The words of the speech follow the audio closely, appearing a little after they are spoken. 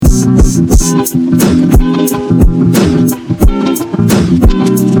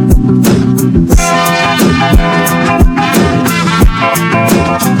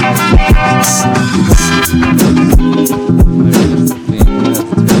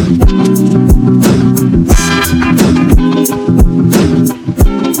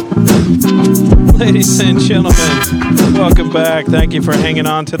Ladies and gentlemen, welcome back. Thank you for hanging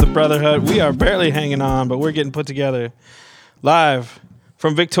on to the Brotherhood. We are barely hanging on, but we're getting put together live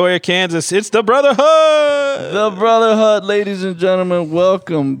from Victoria, Kansas. It's the Brotherhood. The Brotherhood, ladies and gentlemen,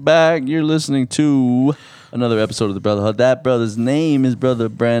 welcome back. You're listening to another episode of the Brotherhood. That brother's name is Brother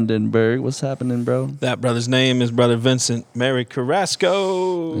Brandon Berg. What's happening, bro? That brother's name is Brother Vincent Mary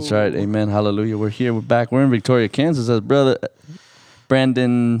Carrasco. That's right. Amen. Hallelujah. We're here. We're back. We're in Victoria, Kansas, as Brother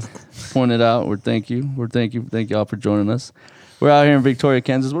Brandon pointed out. Thank you all for joining us. We're out here in Victoria,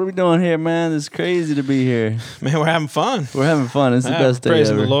 Kansas. What are we doing here, man? It's crazy to be here. Man, we're having fun. We're having fun. It's the best day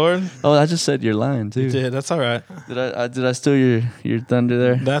praising ever. the Lord. Oh, I just said you're lying too. You did. That's all right. Did I steal your thunder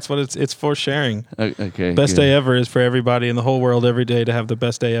there? That's what it's for, sharing. Okay. Best good. day ever is for everybody in the whole world every day to have the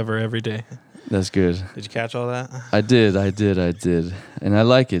best day ever every day. That's good. Did you catch all that? I did. And I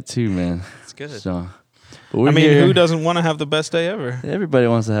like it too, man. It's good. So, I mean, who doesn't want to have the best day ever? Everybody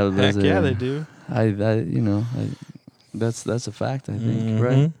wants to have the best Heck day yeah, ever. they do. That's a fact, I think, Mm-hmm.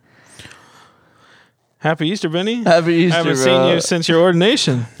 right? Happy Easter, Benny. Happy Easter, I haven't bro. seen you since your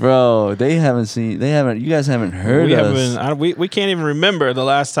ordination. Bro, you guys haven't heard us. We can't even remember the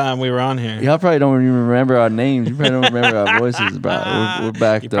last time we were on here. Y'all probably don't even remember our names. You probably don't remember our voices, bro. We're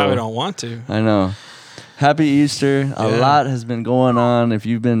back, You though. probably don't want to. I know. Happy Easter. A Yeah. lot has been going on. If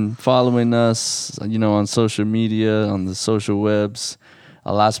you've been following us, on social media, on the social webs,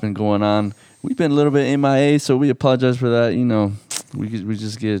 a lot's been going on. We've been a little bit MIA, so we apologize for that. We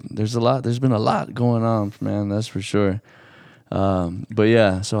just there's been a lot going on, man, that's for sure. But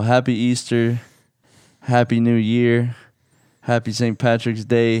yeah, so happy Easter, happy New Year, happy St. Patrick's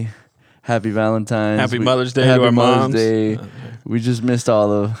Day, happy Valentine's, Happy Mother's Day happy to our Mother's moms. Day. We just missed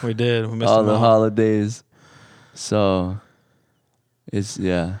all We did. We missed all them the all. holidays. So it's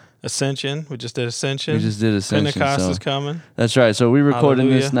Ascension. We just did Ascension. we just did Ascension. Pentecost So is coming. that's right. So we're recording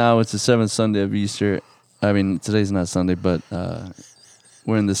this Hallelujah. now. It's the 7th Sunday of Easter. I mean, today's not Sunday, but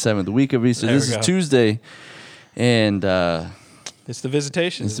we're in the 7th week of Easter. There This we is go. Tuesday, and It's the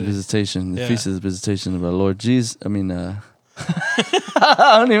visitation. it's the visitation, the Yeah. feast of the visitation of our Lord Jesus. I mean, I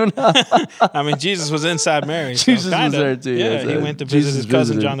don't even know. I mean, Jesus was inside Mary. So Jesus was kinda. there too, Yeah, yes. he went to Jesus visit his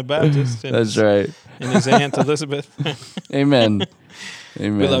cousin visited. John the Baptist and, That's right. and his aunt Elizabeth. Amen.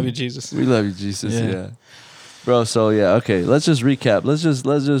 Amen. We love you, Jesus. We love you, Jesus. Yeah. Yeah. Bro, so yeah, okay. Let's just recap. Let's just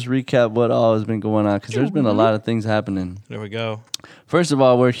recap what all has been going on, because there's been a lot of things happening. There we go. First of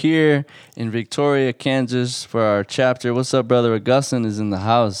all, we're here in Victoria, Kansas for our chapter. What's up, brother? Augustine is in the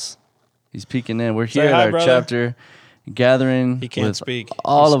house. He's peeking in. We're Say here hi, at our brother. chapter gathering He can't with speak.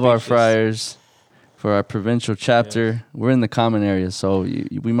 all He's of our speechless. friars for our provincial chapter. We're in the common area, so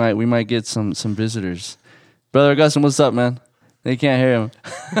we might get some visitors. Brother Augustine, what's up, man? They can't hear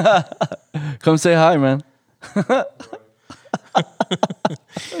him. Come say hi, man.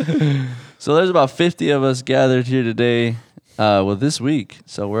 So there's about 50 of us gathered here today. This week.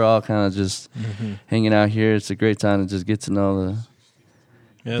 So we're all kind of just hanging out here. It's a great time to just get to know the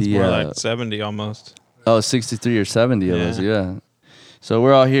Yeah, it's The, more like 70 almost. 63 or 70 of us, Yeah. yeah. So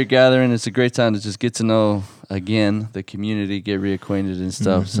we're all here gathering. It's a great time to just get to know, again, the community, get reacquainted and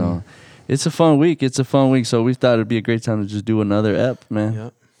stuff. So it's a fun week. So we thought it'd be a great time to just do another ep, man.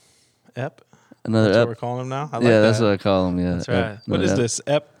 Yep. Ep. Another That's what ep. we're calling him now. I like Yeah, that. that's what I call them. Yeah, That's right. What another is ep. this?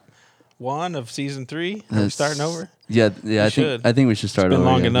 Ep 1 of season 3? Are we That's- starting over? Yeah. I should. think we should start been over.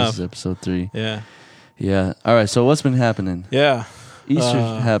 long yeah, enough. This is episode 3. Yeah. Yeah. All right. So what's been happening? Yeah. Easter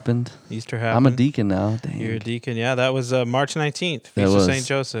happened. Easter happened. I'm a deacon now. Dang. You're a deacon. Yeah, that was March 19th. That Feast of was. St.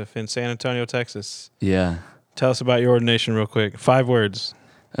 Joseph in San Antonio, Texas. Yeah. Tell us about your ordination real quick. 5 words.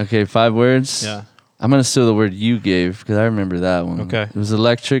 Okay. 5 words. Yeah. I'm gonna steal the word you gave because I remember that one. Okay. It was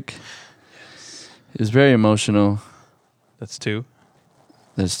electric. It was very emotional. That's 2.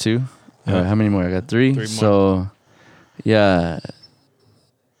 There's 2. Yeah. All right, how many more? I got 3. 3 more. So, yeah,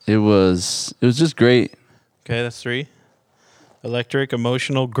 it was just great. Okay, that's 3. Electric,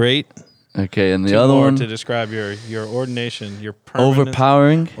 emotional, great. Okay, and the 2 other more one, to describe your ordination, your permanent.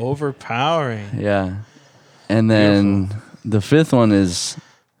 overpowering. Overpowering. Yeah, and then the 5th one is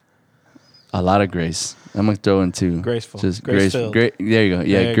a lot of grace. I'm gonna throw in 2. Graceful. Just Grace-filled. Great. There you go.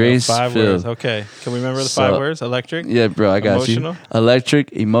 Yeah, There you go. grace 5 filled. words. Okay. Can we remember the So- 5 words? Electric. Yeah, bro, I got Emotional? you.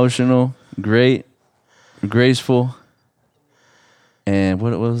 Electric, emotional, great, graceful, and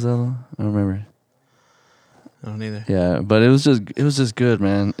what was that one? I don't remember. I don't either. Yeah, but it was just good,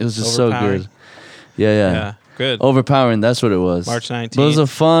 man. It was just so Overpowering. good. Yeah. Yeah, good. Overpowering, that's what it was. March 19th. But it was a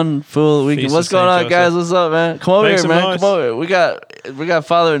fun, full weekend. Feast What's of going on, Saint guys? Joseph. What's up, man? Come over Make here, some man. noise. Come over here. We got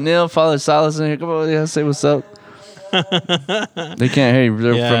Father Neil, Father Silas in here. Come over here, say what's up. They can't hear you.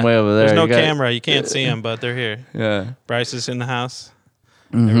 They're from way over there. There's no You got- camera. You can't see them, but they're here. Yeah. Bryce is in the house.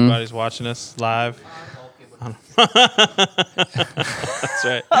 Mhm. Everybody's watching us live. That's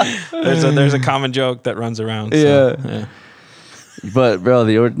right. There's a common joke that runs around. So, yeah. But bro,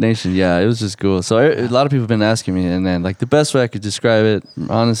 the ordination, yeah, it was just cool. So a lot of people have been asking me, and then like the best way I could describe it,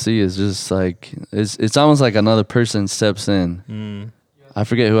 honestly, is just like it's almost like another person steps in. I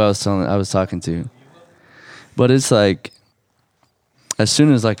forget who I was talking to, but it's like as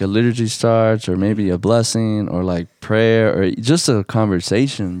soon as like a liturgy starts, or maybe a blessing, or like prayer, or just a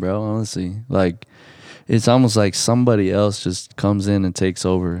conversation, bro. Honestly, like it's almost like somebody else just comes in and takes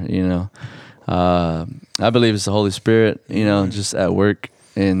over. You know. I believe it's the Holy Spirit, you know, just at work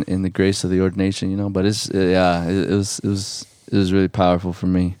in the grace of the ordination, you know. But it was really powerful for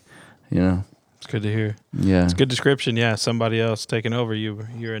me, you know. It's good to hear. Yeah, It's a good description. Yeah, somebody else taking over.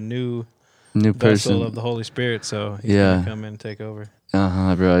 You're a new new vessel person. of the Holy Spirit, so he's Yeah. gonna come in and take over.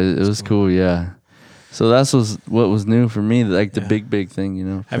 Bro, it was cool. Yeah. So what was new for me, like the Yeah. big thing, you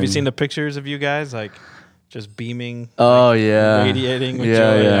know. Have you seen the pictures of you guys like just beaming? Oh like, yeah, radiating with Yeah,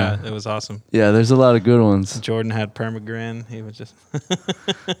 joy. yeah. It was awesome. Yeah, there's a lot of good ones. Jordan had permagrin. He was just.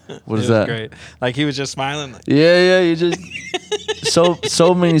 What it is was that? Great. Like he was just smiling. Like, Yeah, you just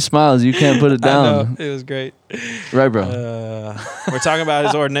so many smiles, you can't put it I know. down, It was great. right, bro? We're talking about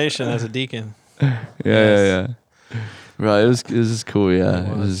his ordination as a deacon. Yeah. Right, it was just cool.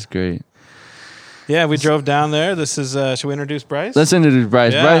 Yeah, it was just great. Yeah, we drove down there. This is. Should we introduce Bryce? Let's introduce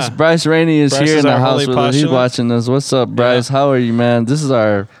Bryce. Yeah. Bryce Rainey is Bryce here is in the our house holy with us. He's postulant. watching us. What's up, Bryce? How are you, man? This is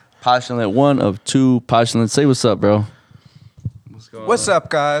our postulant, one of two postulants. Say what's up, bro. What's up,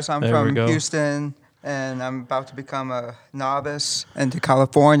 guys? I'm There we from go. Houston, and I'm about to become a novice into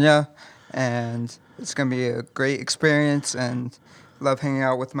California, and it's gonna be a great experience. And love hanging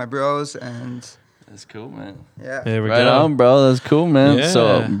out with my bros, and That's cool, man. yeah. There we Right go. on, bro. That's cool, man. Yeah.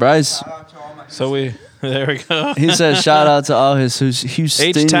 So, Bryce, Shout out to all my So we. There we go. he said shout out to all his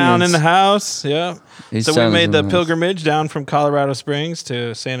Houstonians. H-Town in the house. Yeah. So we H-Town is made in the house. pilgrimage down from Colorado Springs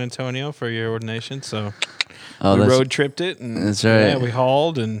to San Antonio for your ordination. So Oh, we that's, road tripped it. And That's right. Yeah, we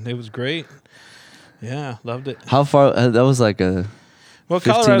hauled and it was great. Yeah, loved it. how far? That was like a. Well,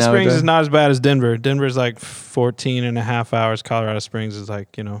 15 Colorado hour Springs drive? is not as bad as Denver. Denver's like 14 and a half hours. Colorado Springs is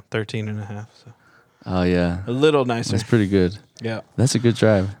like, 13 and a half. So Oh yeah, a little nicer. that's pretty good. Yeah. That's a good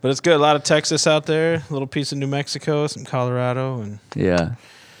drive. But it's good. A lot of Texas out there, a little piece of New Mexico, some Colorado, and Yeah.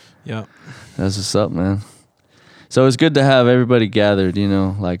 yeah. That's what's up, man. So it's good to have everybody gathered, you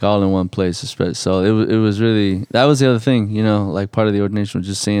know, like all in one place. So it was really, that was the other thing, you know, like part of the ordination was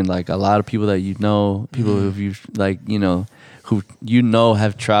just seeing like a lot of people that you know, people who you like, you know, who you know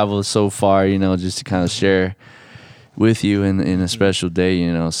have traveled so far, you know, just to kind of share with you in a special day,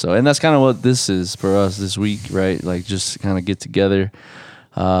 you know. So, and that's kind of what this is for us this week, right? Like just kind of get together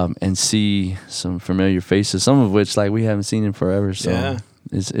and see some familiar faces, some of which like we haven't seen in forever. So Yeah.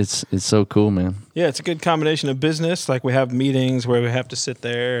 it's so cool, man. Yeah, it's a good combination of business. Like we have meetings where we have to sit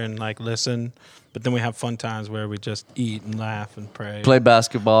there and like listen, but then we have fun times where we just eat and laugh and pray. Play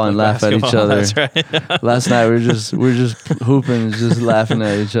basketball and Play laugh at each basketball, other. That's right. Last night we're just hooping and just laughing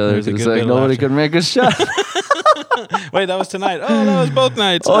at each other. There's a It's good like bit of nobody laughter. could make a shot. Wait, that was tonight. Oh, that was both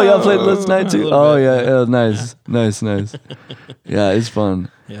nights. Oh, y'all played last night a too. little Oh bit, yeah, nice. Yeah, it's fun.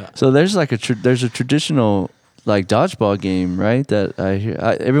 Yeah. So there's like there's a traditional like dodgeball game, right? That I hear.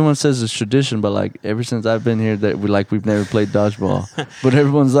 Everyone says it's tradition, but like ever since I've been here, that we've never played dodgeball. But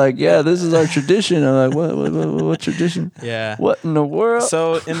everyone's like, yeah, this is our tradition. I'm like, what tradition? Yeah. What in the world?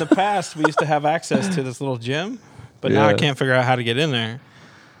 So in the past, we used to have access to this little gym, but now I Yeah. can't figure out how to get in there.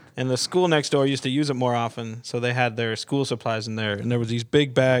 And the school next door used to use it more often, so they had their school supplies in there, and there was these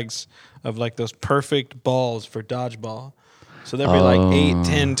big bags of like those perfect balls for dodgeball. So there'd be like 8,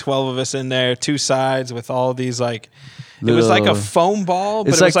 10, 12 of us in there, two sides with all these like, it was like a Little- foam ball,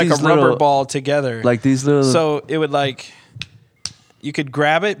 but It's it was like like a these rubber little- ball together. Like these little. So it would like, you could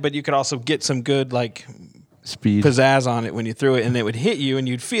grab it, but you could also get some good like speed. pizzazz on it when you threw it, and it would hit you and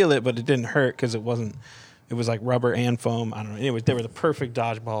you'd feel it, but it didn't hurt because it was like rubber and foam. I don't know. Anyways, they were the perfect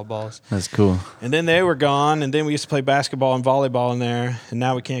dodgeball balls. That's cool. And then they were gone, and then we used to play basketball and volleyball in there, and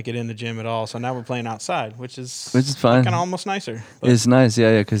now we can't get in the gym at all. So now we're playing outside, which is fine. kind of almost nicer. But It's nice,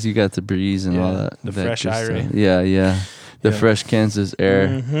 yeah, because you got the breeze and all Yeah, that. the that fresh good air. stuff. Yeah. the fresh Kansas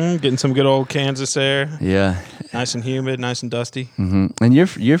air. Getting some good old Kansas air. Yeah. Nice and humid, nice and dusty. And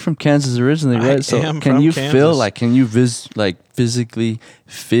you're from Kansas originally, right? I So am can from you Kansas. feel like physically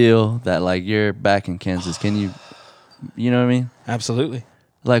feel that like you're back in Kansas? Can you know what I mean? Absolutely.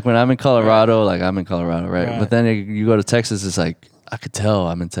 Like when I'm in Colorado, like I'm in Colorado, right? Right. But then you go to Texas, it's like I could tell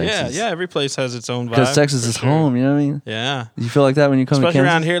I'm in Texas. Yeah. Every place has its own vibe. Because Texas for is sure. home, you know what I mean? Yeah. You feel like that when you come Especially to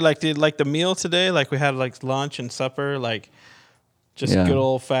Kansas? around here, like the meal today, like we had like lunch and supper, like just Yeah. good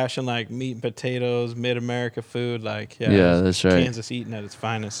old fashioned like meat and potatoes, mid America food. Like Yeah, that's right. Kansas eating at its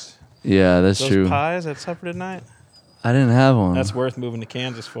finest. Yeah, that's Those true. pies at supper tonight. I didn't have one. That's worth moving to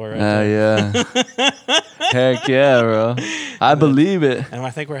Kansas for, right? there. Yeah. Heck yeah, bro. I believe it. And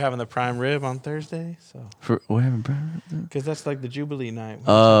I think we're having the prime rib on Thursday, so We're having bread. because that's like the Jubilee night.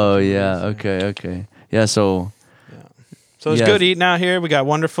 Oh yeah. Okay. Yeah. So So it's Yeah. good eating out here. We got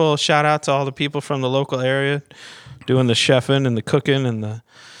wonderful shout out to all the people from the local area doing the chefing and the cooking and the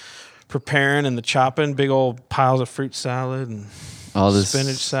preparing and the chopping. Big old piles of fruit salad and all this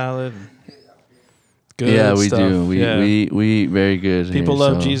spinach salad. And good Yeah, we stuff. do. Yeah. We eat very good. People here,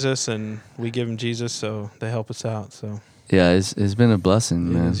 love so- Jesus and we give them Jesus, so they help us out. So Yeah, it's been a blessing,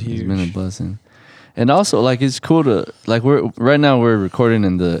 It man. is It's been a huge. blessing. And also like it's cool to like right now we're recording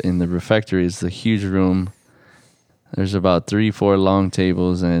in the refectory. It's a huge room. There's about 3-4 long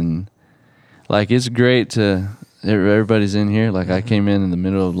tables and like it's great to everybody's in here. Like I came in the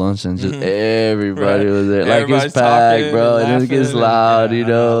middle of lunch and just everybody Right. was there. Like Everybody's it's packed, talking bro. and And it gets laughing and- loud, yeah, you I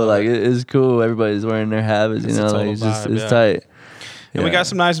know, I know. love Like it. it's cool. Everybody's wearing their habits, It's you a know. Like total it's just vibe, it's yeah. tight. and we Yeah. got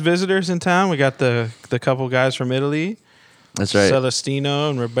some nice visitors in town. We got the couple guys from Italy, That's right. Celestino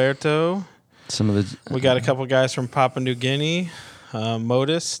and Roberto. Some of the We got a couple guys from Papua New Guinea,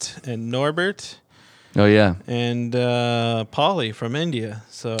 Modest and Norbert, Oh yeah. and Polly from India.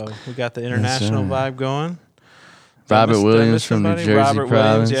 So we got the international right. vibe going. Robert Did I miss Williams from New somebody? Jersey Robert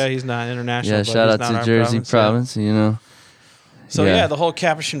province. Williams, yeah, he's not international. Yeah, but shout he's out not to our Jersey yeah. province, you know. So yeah, the whole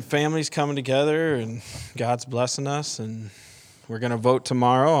Capuchin family's coming together, and God's blessing us, and we're gonna vote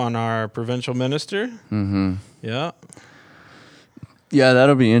tomorrow on our provincial minister. Mm-hmm. Yeah, Yeah,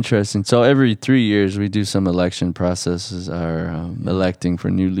 that'll be interesting. So every 3 years we do some election processes, are electing for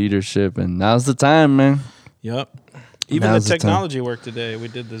new leadership, and now's the time, man. yep. Even Now's the the time. technology work today. We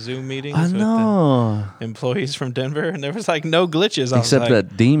did the Zoom meetings I with know. the employees from Denver, and there was like no glitches. I was Except like,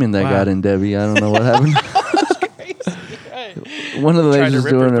 that demon that wow. got in Debbie. I don't know what happened. Right. One of the Tried ladies to was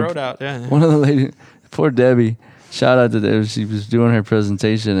rip her doing throat out. Yeah. One of the ladies, poor Debbie. Shout out to Debbie. She was doing her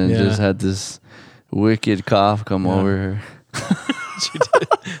presentation and Yeah. just had this wicked cough come Yeah. over her. She did.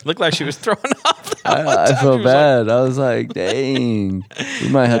 Looked like she was throwing up. that one I time. She felt was like- bad. I was like, dang, we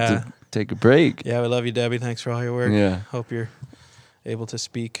might have Yeah. to take a break. Yeah, we love you, Debbie. Thanks for all your work. Yeah. Hope you're able to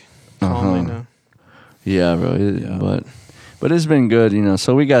speak calmly Uh-huh. now. Yeah, bro. Yeah. But it's been good, you know.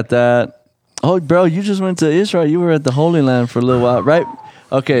 So we got that. Oh, bro, you just went to Israel. You were at the Holy Land for a little while, right?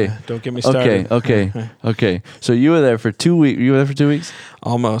 Okay. Don't get me started. Okay. So you were there for 2 weeks. You were there for 2 weeks?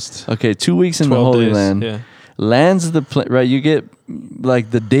 Almost. Okay, 2 weeks in the 12 Holy days. Land. Yeah. Lands the plane, right? You get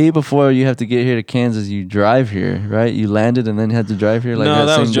like the day before you have to get here to Kansas. You drive here, right? You landed and then had to drive here. Like no,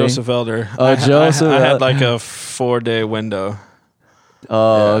 that was same day? Joseph Elder. Oh, Joseph I had El- like a 4-day window.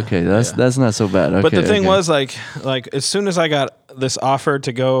 Oh, Yeah, okay. That's yeah. not so bad. Okay, But the thing okay. was, like as soon as I got this offer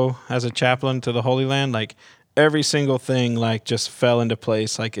to go as a chaplain to the Holy Land, like every single thing like just fell into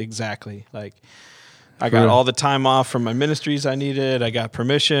place, like exactly. Like I got Really? all the time off from my ministries I needed. I got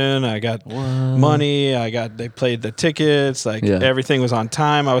permission. I got money. They played the tickets. Like Yeah. everything was on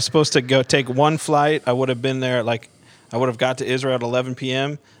time. I was supposed to go take one flight. I would have been there I would have got to Israel at 11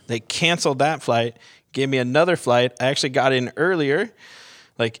 p.m. They canceled that flight, gave me another flight. I actually got in earlier.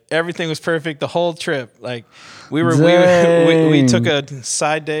 Like everything was perfect the whole trip. Like we Dang. took a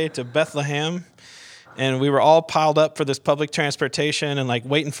side day to Bethlehem, and we were all piled up for this public transportation and like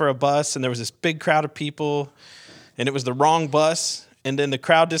waiting for a bus, and there was this big crowd of people, and it was the wrong bus. And then the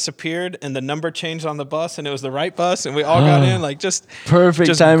crowd disappeared, and the number changed on the bus, and it was the right bus, and we all got in. Like just Perfect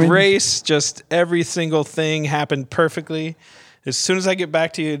just timing. grace, just every single thing happened perfectly. As soon as I get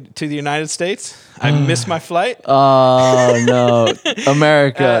back to the United States, I miss my flight Oh no,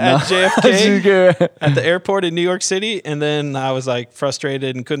 America at no. JFK at the airport in New York City, and then I was like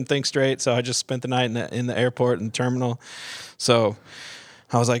frustrated and couldn't think straight, so I just spent the night in the airport and terminal. So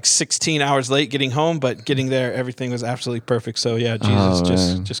I was like 16 hours late getting home, but getting there, everything was absolutely perfect. So yeah, Jesus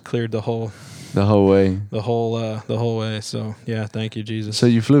man. just cleared the whole way. So yeah, thank you, Jesus. So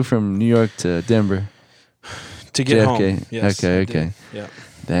you flew from New York to Denver. to get JFK. home. Yes, Okay, I did. okay. Yeah.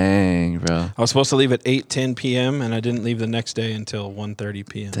 Dang, bro. I was supposed to leave at 8:10 p.m. and I didn't leave the next day until 1:30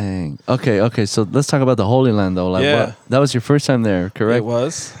 p.m. Dang. Okay. So let's talk about the Holy Land, though. Like, Yeah. that was your first time there, correct? It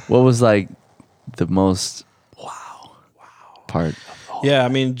was. What was like the most part? Yeah, I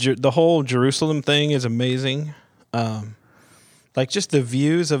mean, the whole Jerusalem thing is amazing. Like just the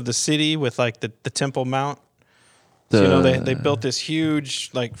views of the city with like the Temple Mount. So, you know, they built this huge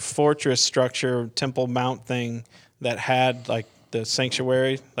like fortress structure, Temple Mount thing that had like the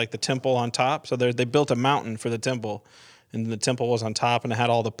sanctuary, like the temple on top. So they built a mountain for the temple, and the temple was on top, and it had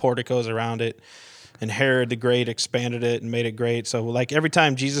all the porticos around it. And Herod the Great expanded it and made it great. So like every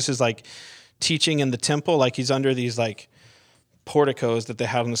time Jesus is like teaching in the temple, like he's under these like porticos that they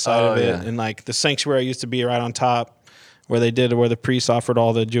had on the side of it, yeah. and like the sanctuary used to be right on top where the priests offered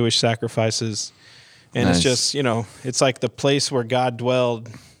all the Jewish sacrifices. And Nice. it's just, you know, it's like the place where God dwelled,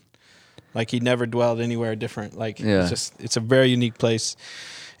 like he never dwelled anywhere different. Like it's a very unique place,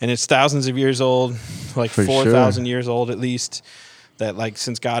 and it's thousands of years old, like For 4,000 sure. years old at least, that like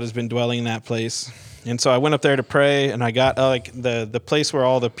since God has been dwelling in that place. And so I went up there to pray, and I got like the place where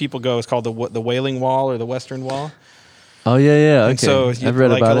all the people go is called the Wailing Wall or the Western Wall. Oh yeah. Okay. And so I've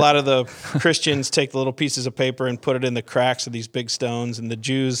read like about a it. lot of the Christians take the little pieces of paper and put it in the cracks of these big stones, and the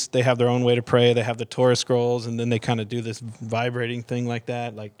Jews, they have their own way to pray. They have the Torah scrolls, and then they kind of do this vibrating thing like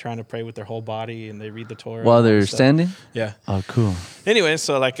that, like trying to pray with their whole body, and they read the Torah. While and all they're this stuff. standing. Yeah. Oh, cool. Anyway,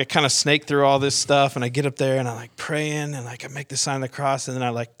 so like I kind of snake through all this stuff, and I get up there and I like praying, and like I make the sign of the cross, and then I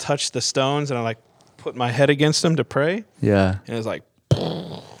like touch the stones, and I like put my head against them to pray, Yeah. and it was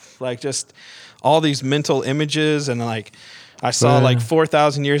like just all these mental images, and like I saw like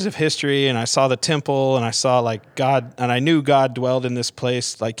 4,000 years of history, and I saw the temple, and I saw like God, and I knew God dwelled in this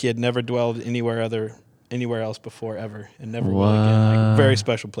place like he had never dwelled anywhere else before ever, and never will again. Like a very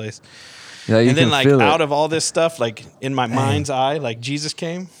special place. Yeah. You And then can like feel out it. of all this stuff, like in my mind's eye, like Jesus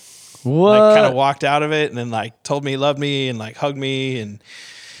came, What? like kind of walked out of it, and then like told me he loved me and like hugged me, and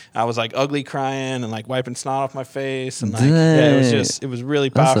I was like ugly crying and like wiping snot off my face, and like yeah, it was really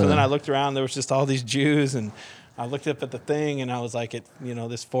powerful. Then I looked around, there was just all these Jews, and I looked up at the thing, and I was like,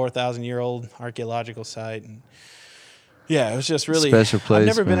 this 4,000-year-old archaeological site, and yeah, it was just really Special place, I've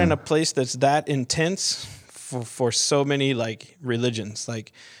never been man. in a place that's that intense for so many like religions.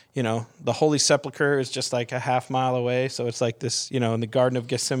 Like, you know, the Holy Sepulchre is just like a half mile away, so it's like this, you know, in the Garden of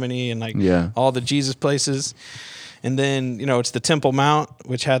Gethsemane and like all the Jesus places. And then, you know, it's the Temple Mount,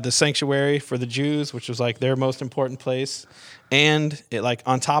 which had the sanctuary for the Jews, which was like their most important place. And it like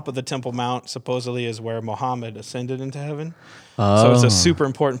on top of the Temple Mount supposedly is where Muhammad ascended into heaven. So it's a super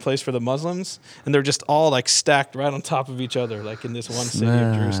important place for the Muslims. And they're just all like stacked right on top of each other, like in this one city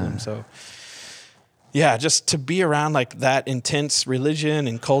of Jerusalem. So yeah, just to be around like that intense religion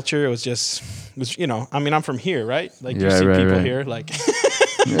and culture, it was, you know, I mean, I'm from here, right? Like you see people here like...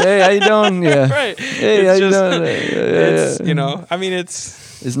 Hey, how you doing? Yeah. Right. Hey, It's how you just- doing? It's, you know, I mean,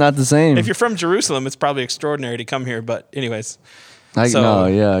 It's not the same. if you're from Jerusalem, it's probably extraordinary to come here. But anyways, I so, know,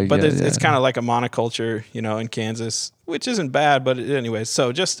 yeah. But yeah, it's kind of like a monoculture, you know, in Kansas, which isn't bad. But anyways,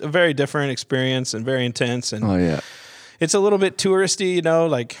 so just a very different experience and very intense. And Oh yeah. it's a little bit touristy, you know,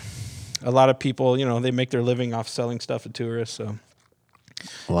 like a lot of people, you know, they make their living off selling stuff to tourists. So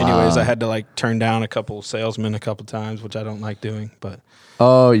anyways, I had to like turn down a couple salesmen a couple times, which I don't like doing, but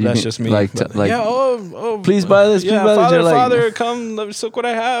Oh, you that's mean, just me. Like, But, like, yeah, please buy this. Please yeah, buy this. Father, You're like, Father, come, look what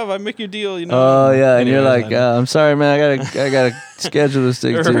I have. I make you a deal, you know. oh yeah, and you're Anyways, like, I I'm sorry, man. I got a schedule to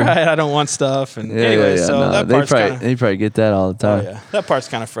stick to. right, I don't want stuff. And Yeah, anyway, yeah. so No, that they part's probably kind of, they probably get that all the oh time. yeah, that part's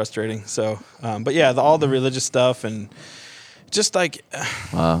kind of frustrating. So, but yeah, all the religious stuff and just like,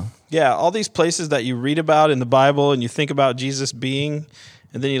 Wow. yeah, all these places that you read about in the Bible and you think about Jesus being,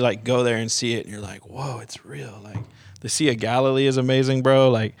 and then you like go there and see it, and you're like, whoa, it's real. Like the Sea of Galilee is amazing, bro.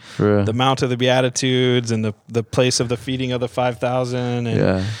 Like For real. the Mount of the Beatitudes and the place of the feeding of the 5,000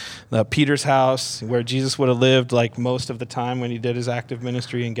 and Peter's house where Jesus would have lived like most of the time when he did his active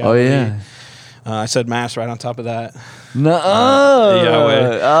ministry in Oh Galilee. yeah. I said mass right on top of that. No.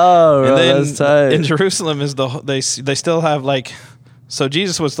 Yahweh. Oh, bro, And then that's tight. in Jerusalem is they still have like, so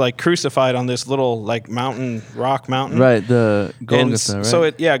Jesus was like crucified on this little like rock mountain. Right, the And Golgotha, right?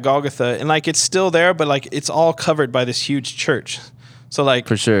 so Golgotha, and like it's still there, but like it's all covered by this huge church. So like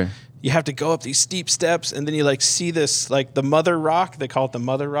for sure. you have to go up these steep steps, and then you like see this like the Mother Rock. They call it the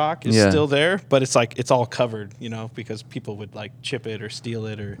Mother Rock is still there, but it's like it's all covered, you know, because people would like chip it or steal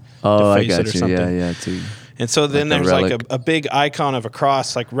it or Oh, I deface got it or you. something. Yeah, too. And so then Like a there's like relic. a big icon of a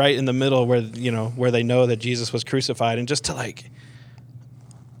cross like right in the middle where where they know that Jesus was crucified, and just to like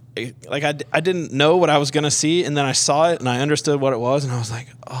I didn't know what I was gonna see, and then I saw it and I understood what it was, and I was like,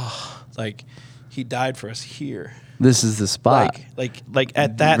 oh, like he died for us here. This is the spot. Like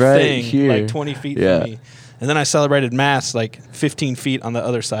at that Right thing, here. like 20 feet Yeah. from me. And then I celebrated Mass like 15 feet on the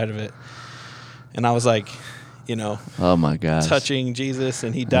other side of it. And I was like, you know, Oh my gosh. touching Jesus,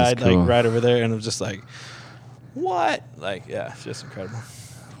 and he That's died cool. like right over there. And it was just like, what? Like, yeah, it's just incredible.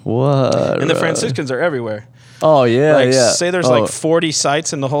 What? And the Franciscans are everywhere. Oh yeah, Like, yeah. say there's Oh, like 40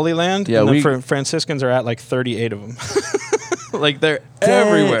 sites in the Holy Land, Yeah, and the we- Franciscans are at like 38 of them. Like they're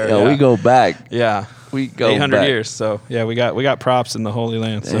everywhere. Yeah, we go back. Yeah. We go 800 back. years. So yeah, we got props in the Holy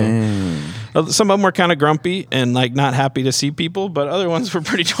Land. So Dang. some of them were kind of grumpy and like not happy to see people, but other ones were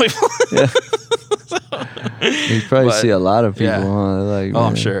pretty joyful. Yeah. You probably But, see a lot of people, yeah. huh? Like, Oh,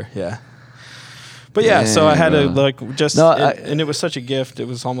 I'm man. sure. Yeah. But yeah, so I had to Dang, bro. like just, No, and it was such a gift. It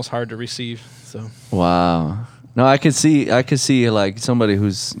was almost hard to receive. So Wow. No, I could see like somebody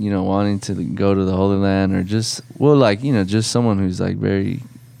who's, wanting to go to the Holy Land, or just, just someone who's like very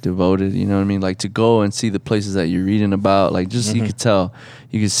devoted, you know what I mean? Like to go and see the places that you're reading about, like just you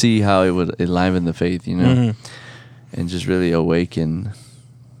could see how it would enliven the faith, and just really awaken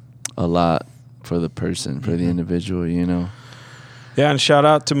a lot for the person, for the individual, yeah, and shout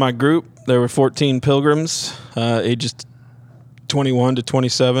out to my group. There were 14 pilgrims, ages 21 to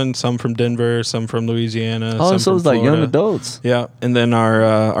 27. Some from Denver, some from Louisiana. Oh, some so from it's like young Florida. adults. Yeah, and then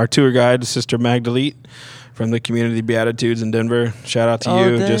our tour guide, Sister Magdalene, from the Community Beatitudes in Denver. Shout out to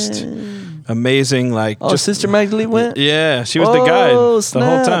you, just amazing. Like, Oh, just, Sister Magdalene went? yeah, she was the guide the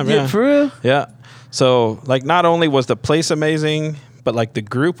whole time. Yeah, For real? yeah. So like, not only was the place amazing, but like the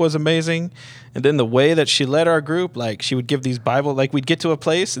group was amazing. And then the way that she led our group, like she would give these Bible, like we'd get to a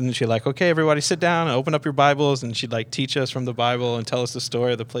place and she'd like, okay, everybody sit down and open up your Bibles. And she'd like teach us from the Bible and tell us the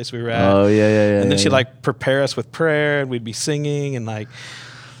story of the place we were at. Oh, yeah. And then yeah, she'd yeah. like prepare us with prayer and we'd be singing and like,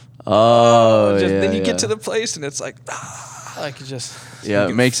 Oh, yeah. then you yeah. get to the place and it's like, like you just. Yeah, you it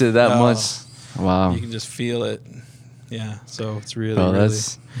can- makes it that oh, much. Wow. You can just feel it. Yeah. So it's really, Bro, really.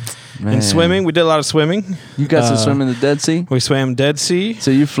 that's. Man. And swimming, we did a lot of swimming. You got to swim in the Dead Sea? We swam Dead Sea.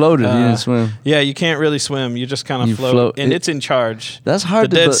 So you floated, you didn't swim. Yeah, you can't really swim. You just kind You of float, float. and It- it's in charge. That's hard The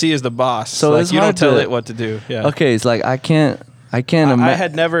to Dead but- Sea is the boss. So like it's you don't hard tell to- it what to do. Yeah. Okay, it's like I can't I imagine.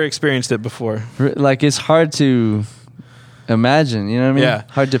 had never experienced it before. Like it's hard to imagine. You know what I mean? Yeah.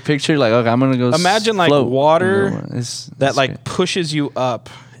 Hard to picture. Like, okay, I'm gonna go. Imagine, like, float. water It's, That that's like pushes you up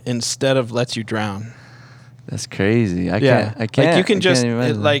instead of lets you drown. that's crazy. I Yeah, can't. I can't. Like you can I just can't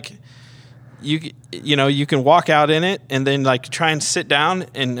imagine. like you can walk out in it and then like try and sit down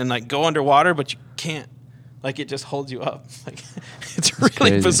and like go underwater, but you can't. Like it just holds you up. Like it's really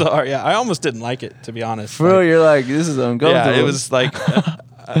crazy. bizarre. Yeah, I almost didn't like it, to be honest. For real, Like, you're like, this is uncomfortable. yeah, it was like,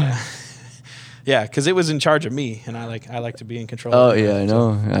 yeah, because it was in charge of me, and I like to be in control. Oh of it, yeah, I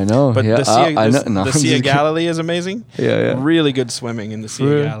so. know. But yeah, the Sea, I know. the, No, the I'm Sea just of kidding. Galilee is amazing. Yeah. Really good swimming in the Sea For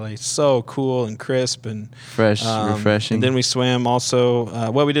of real? Galilee. So cool and crisp and Fresh, refreshing. And then we swam also.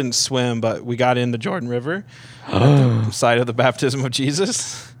 Well, we didn't swim, but we got in the Jordan River at the site of the baptism of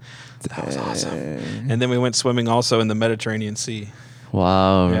Jesus. That was awesome. And then we went swimming also in the Mediterranean Sea.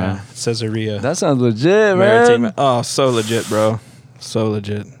 Wow. Yeah, Man. Caesarea. That sounds legit, Maritime. man. Oh, so legit, bro. So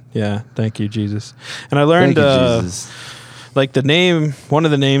legit. Yeah, thank you, Jesus. And I learned, Thank you, Jesus. like one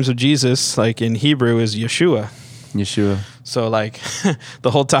of the names of Jesus, like in Hebrew, is Yeshua. Yeshua. So like the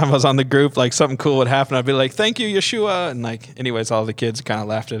whole time I was on the group, like something cool would happen, I'd be like, "Thank you, Yeshua," and like, anyways, all the kids kind of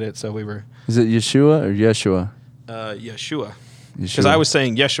laughed at it, so we were Is it Yeshua or Yeshua? Yeshua, because Yeshua. I was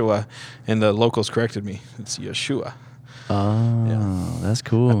saying Yeshua, and the locals corrected me. It's Yeshua. Oh, that's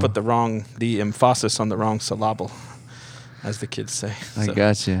cool. I put the emphasis on the wrong syllable, as the kids say. I So,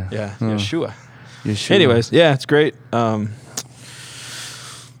 got you. Yeah, Huh. Yeshua. Yeshua. Anyways, yeah, it's great.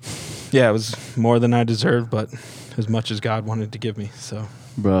 Yeah, it was more than I deserved, but as much as God wanted to give me. So,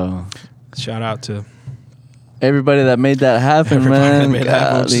 bro. shout out to Everybody that made that happen, everybody man. that made it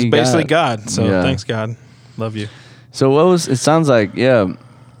happen, which is Golly, basically God. So, Yeah. thanks, God. Love you. So what was? It sounds like, yeah.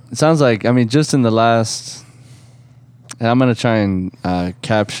 It sounds like, I mean, just in the last. And I'm gonna try and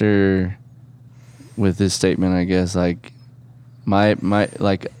capture with this statement, I guess, like my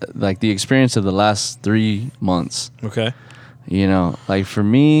like the experience of the last 3 months. Okay. You know, like for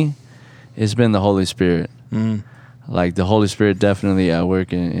me, it's been the Holy Spirit. Like the Holy Spirit definitely at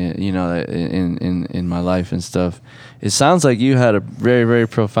work in my life and stuff. It sounds like you had a very, very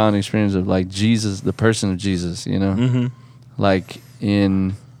profound experience of like Jesus, the person of Jesus, you know? Mm-hmm. Like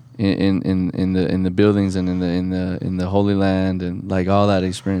in the buildings and in the Holy Land and like all that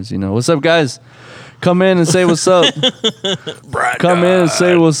experience, you know. What's up, guys? Come in and say what's up. Come in and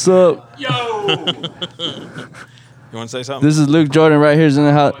say what's up. You want to say something? This is Luke Jordan right here. Is in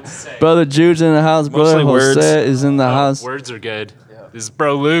the house. Brother Jude's in the house. Brother Mostly Jose words. is in the house. Words are good. This is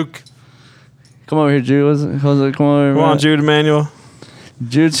Bro Luke. Come over here, Jude. Jose, come over. Come on, Jude Emmanuel.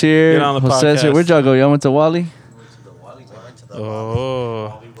 Jude's here. Get on the Jose's podcast. here. Where'd y'all go? Y'all went to Wally?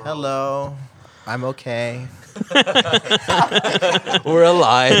 Oh. Hello. I'm okay. We're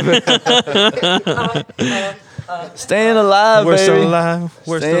alive. Staying alive, We're baby. still alive.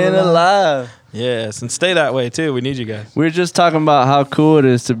 We're Staying still alive. alive. Yes, and stay that way too. We need you guys. We're just talking about how cool it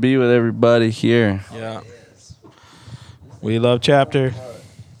is to be with everybody here. Yeah. We love Chapter.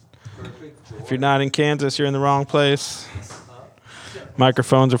 If you're not in Kansas, you're in the wrong place.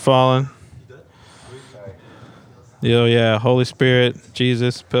 Microphones are falling. Yo, yeah. Holy Spirit,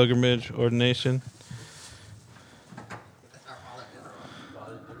 Jesus, pilgrimage, ordination.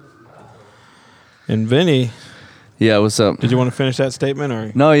 And Vinny, Yeah, what's up? did you want to finish that statement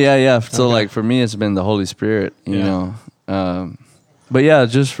or? No, yeah. So Okay. like for me, it's been the Holy Spirit, you Yeah. know. But yeah,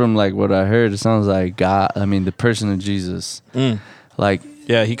 just from like what I heard, it sounds like God. I mean, the person of Jesus. Like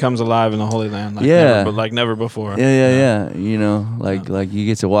Yeah, he comes alive in the Holy Land. Like Yeah. never, but like never before. yeah. You know, like you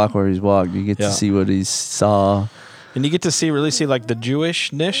get to walk where he's walked. You get Yeah. to see what he saw. And you get to really see like the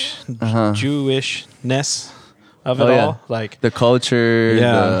Jewishness of it Oh, yeah. all. Like, The culture,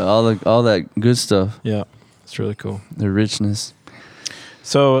 Yeah. all that good stuff, yeah, it's really cool. the richness,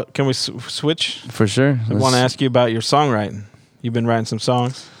 So, can we switch? for sure. I want to ask you about your songwriting. You've been writing some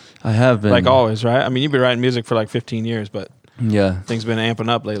songs, I have been like always, right? I mean, you've been writing music for like 15 years, but Yeah, things been amping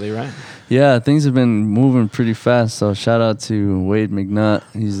up lately, right? yeah. Things have been moving pretty fast. So shout out to Wade McNutt.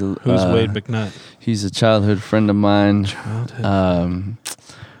 He's a, Who's Wade McNutt? He's a childhood friend of mine.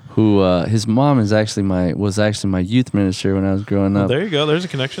 Who his mom was actually my youth minister when I was growing Oh, up. there you go. There's a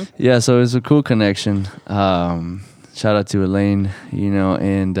connection. Yeah, so it was a cool connection. Shout out to Elaine, you know,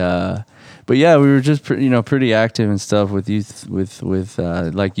 and but yeah, we were just pretty active and stuff with youth with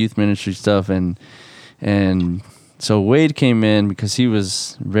like youth ministry stuff, and so Wade came in because he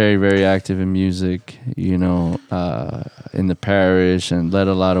was very, very active in music, you know, in the parish, and led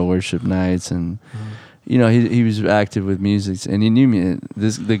a lot of worship nights, and you know, he was active with music, and he knew me.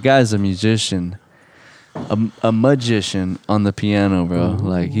 The guy's a musician, a magician on the piano, bro.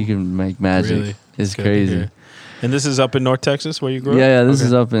 Like he can make magic. Really? It's Good to crazy. hear. And this is up in North Texas where you grew up? Yeah, this Okay.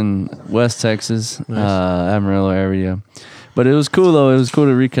 is up in West Texas, Nice. Amarillo area. But it was cool though. It was cool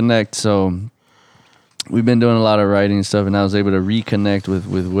to reconnect. So we've been doing a lot of writing and stuff, and I was able to reconnect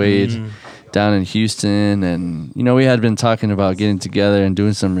with Wade down in Houston, and you know, we had been talking about getting together and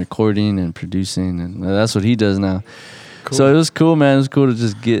doing some recording and producing, and that's what he does now. Cool. So it was cool, man. It was cool to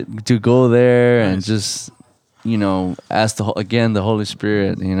just go there and Nice. just, you know, ask the Holy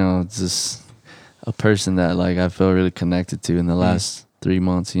Spirit. You know, it's just a person that like I feel really connected to in the last 3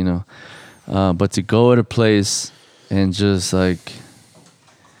 months. You know, but to go at a place and just like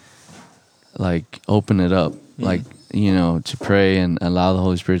open it up, like, you know, to pray and allow the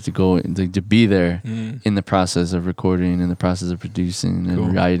Holy Spirit to go to be there in the process of recording, in the process of producing and Cool.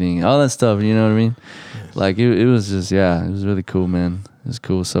 writing, all that stuff. You know what I mean? Like it was just, yeah, it was really cool, man. It was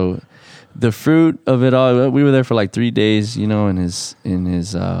cool. So the fruit of it all, we were there for like 3 days, you know, in his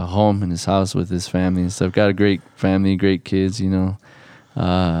home, in his house with his family and stuff. Got a great family, great kids, you know.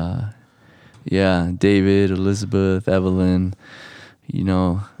 Yeah, David, Elizabeth, Evelyn, you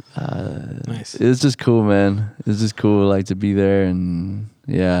know. Nice. It was just cool, man. It was just cool, like, to be there, and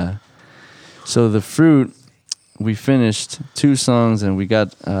yeah. So the fruit, we finished 2 songs, and we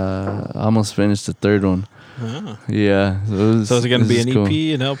got almost finished the 3rd one. Oh. Yeah. So is it going to be an cool.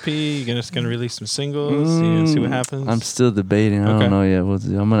 EP, an LP? You're just going to release some singles? See what happens? I'm still debating. I Okay. don't know yet.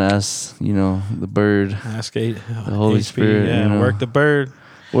 I'm gonna ask, you know, the bird, Ask the Holy Spirit. Yeah, you know. work the bird.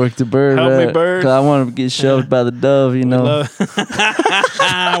 Work the bird. Help me, right? bird. 'Cause I want to get shoved by the dove. You know.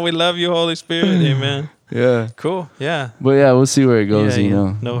 We love you, Holy Spirit. Amen. Yeah. Cool. Yeah. But yeah, we'll see where it goes. Yeah, you yeah.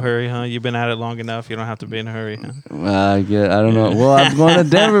 know. No hurry, huh? You've been at it long enough. You don't have to be in a hurry, huh? I don't know. Well, I'm going to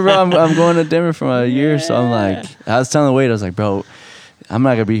Denver, bro. I'm going to Denver for a year, so I'm like, I was telling Wade, I was like, bro, I'm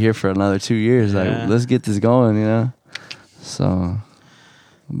not gonna be here for another 2 years. Yeah. Like, let's get this going, you know. So,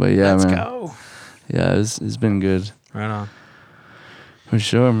 but yeah, Let's man. go. Yeah, it's been good Right on. for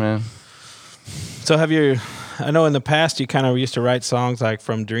sure, man. So I know in the past you kind of used to write songs like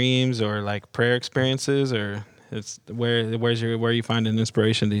from dreams or like prayer experiences, or it's where you finding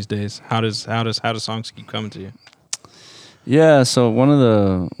inspiration these days? How do songs keep coming to you? Yeah, so one of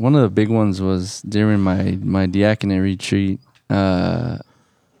the big ones was during my diaconate retreat. It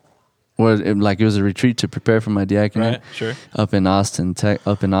was a retreat to prepare for my diaconate. Right. Sure. Up in Austin,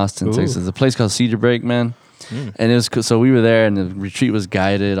 Ooh. Texas. A place called Cedar Break, man. And it was cool. So we were there, and the retreat was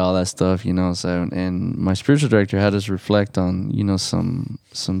guided, all that stuff, you know. So, and my spiritual director had us reflect on, you know, some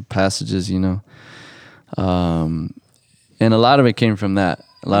passages, you know, and a lot of it came from that,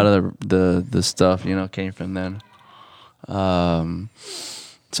 A lot of the stuff, you know, came from then.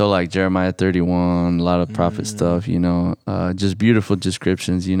 So like Jeremiah 31, a lot of prophet stuff, you know, just beautiful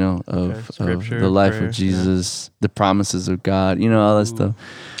descriptions, you know, of Scripture, the life prayer, of Jesus, the promises of God, you know, all that stuff,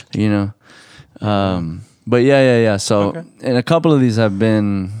 you know. But yeah. So, and a couple of these have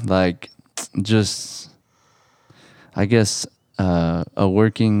been like just, I guess, a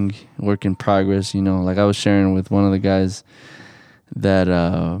work in progress, you know. Like I was sharing with one of the guys that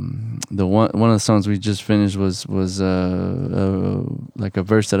the one of the songs we just finished was like a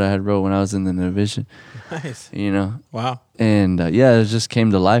verse that I had wrote when I was in the novitiate. Nice. You know. Wow. And yeah, it just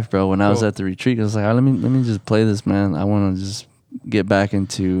came to life, bro. When I was Cool. at the retreat, I was like, let me just play this, man. I want to just get back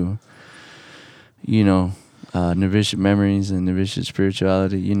into, you know, novitiate memories and novitiate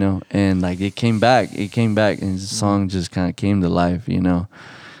spirituality, you know. And like it came back, and the song just kind of came to life, you know.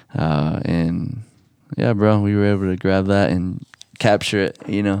 And yeah, bro, we were able to grab that and capture it,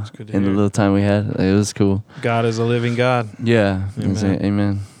 you know, good to in the hear. little time we had. It was cool. God is a living God. Yeah. Amen.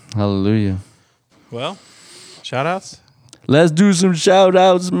 Amen. Hallelujah. Well, shout outs. Let's do some shout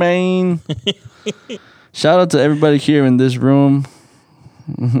outs, man. Shout out to everybody here in this room.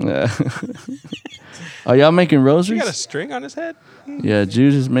 Are y'all making He rosaries? got a string on his head? Yeah,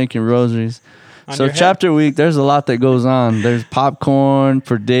 Jude is making rosaries. On So your head? chapter week, there's a lot that goes on. There's popcorn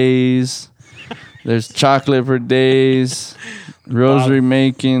for days. There's chocolate for days. Rosary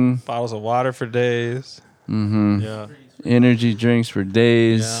making. Bottles of water for days. Mm-hmm. Yeah. Energy drinks for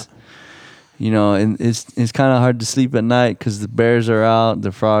days. Yeah. You know, and it's kind of hard to sleep at night because the bears are out,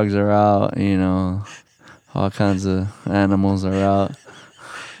 the frogs are out, you know, all kinds of animals are out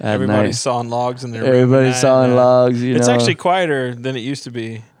at Everybody's night. sawing logs in their room. Everybody's at night, sawing yeah. logs, you It's know. actually quieter than it used to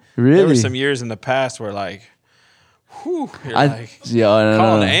be. Really? There were some years in the past where like, whew, you're like, yeah, I don't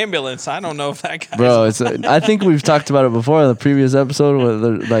call know. an ambulance. I don't know if that guy's... Bro, I think we've talked about it before in the previous episode. Where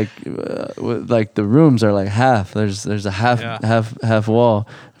like the rooms are like half. There's a half wall.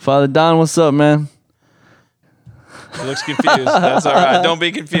 Father Don, what's up, man? He looks confused. That's all right. Don't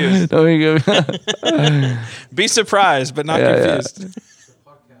be confused. Don't we go? Be surprised, but not Yeah. confused.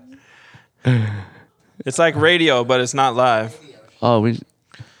 It's like radio, but it's not live. Oh, it's a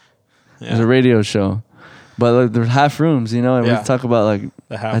Yeah. radio show, but like, there's half rooms, you know, and Yeah. we talk about like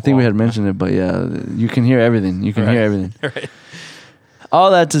The half I think we wall. had mentioned it, but yeah, you can hear everything. You can Right. hear everything. Right.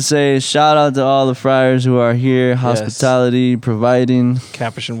 All that to say, shout out to all the friars who are here, hospitality, providing.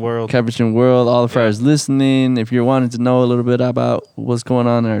 Capuchin World. Capuchin World, all the friars listening. If you're wanting to know a little bit about what's going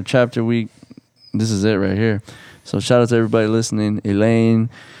on in our chapter week, this is it right here. So shout out to everybody listening. Elaine,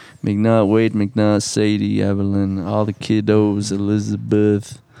 McNutt, Wade McNutt, Sadie, Evelyn, all the kiddos,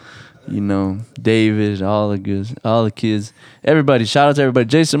 Elizabeth, you know, David, all the kids. Everybody, shout out to everybody.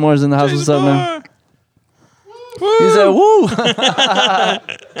 Jason Moore's in the house. What's up, man? He said, woo!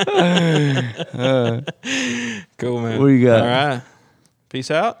 Cool, man. What do you got? All right.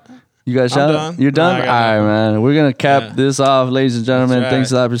 Peace out. You guys shout out? done. You're done? No, I All got right, nothing. man. We're going to cap Yeah. this off, ladies and gentlemen. That's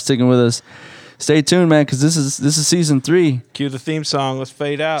Thanks a right. lot for sticking with us. Stay tuned, man, because this is season 3. Cue the theme song. Let's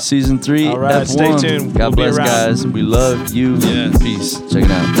fade out. Season 3, All right, F1. stay tuned. God We'll be bless, around. guys. We love you. Yes. Peace. Check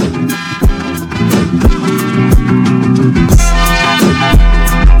it out.